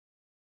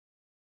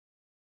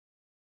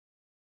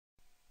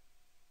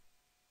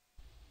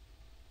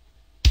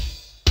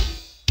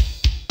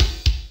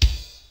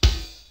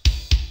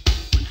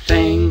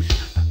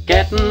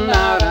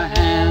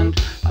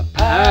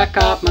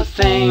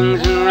things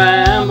and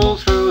ramble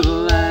through the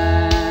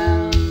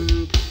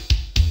land.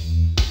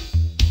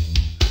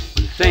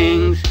 When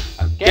things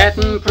are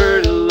getting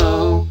pretty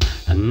low,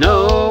 I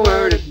know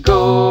where to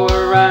go, I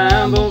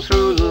ramble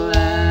through the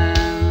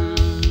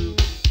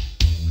land.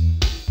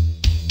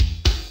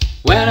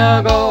 When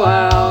I go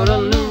out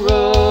on the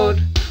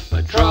road,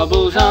 my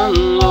troubles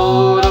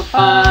unload, I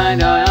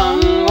find I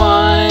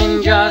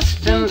unwind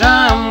just in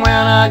time.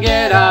 When I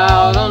get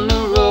out on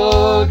the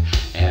road,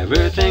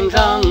 everything's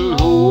on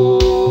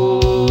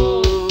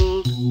hold,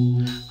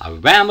 I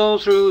ramble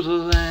through the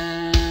land.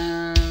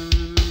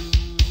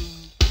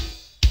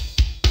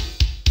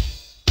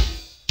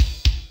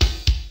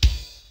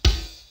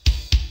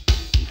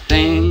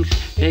 Things,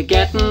 they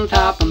get on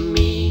top of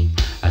me,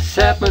 I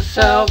set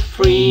myself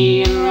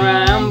free and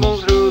ramble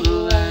through the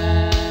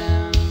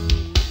land.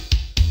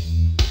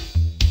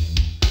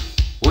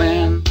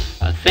 When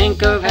I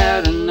think I've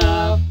had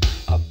enough,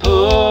 I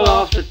pull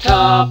off the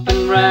top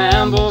and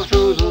ramble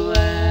through the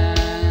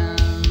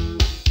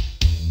land.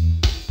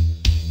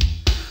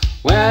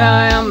 When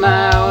I am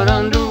out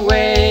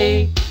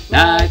underway,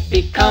 night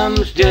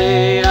becomes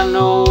day, I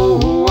know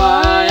who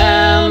I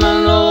am,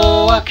 I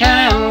know I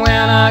can.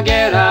 When I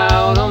get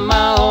out on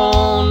my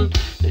own,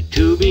 the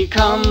two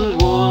becomes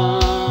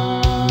one,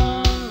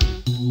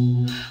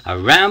 I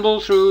ramble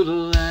through the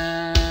land.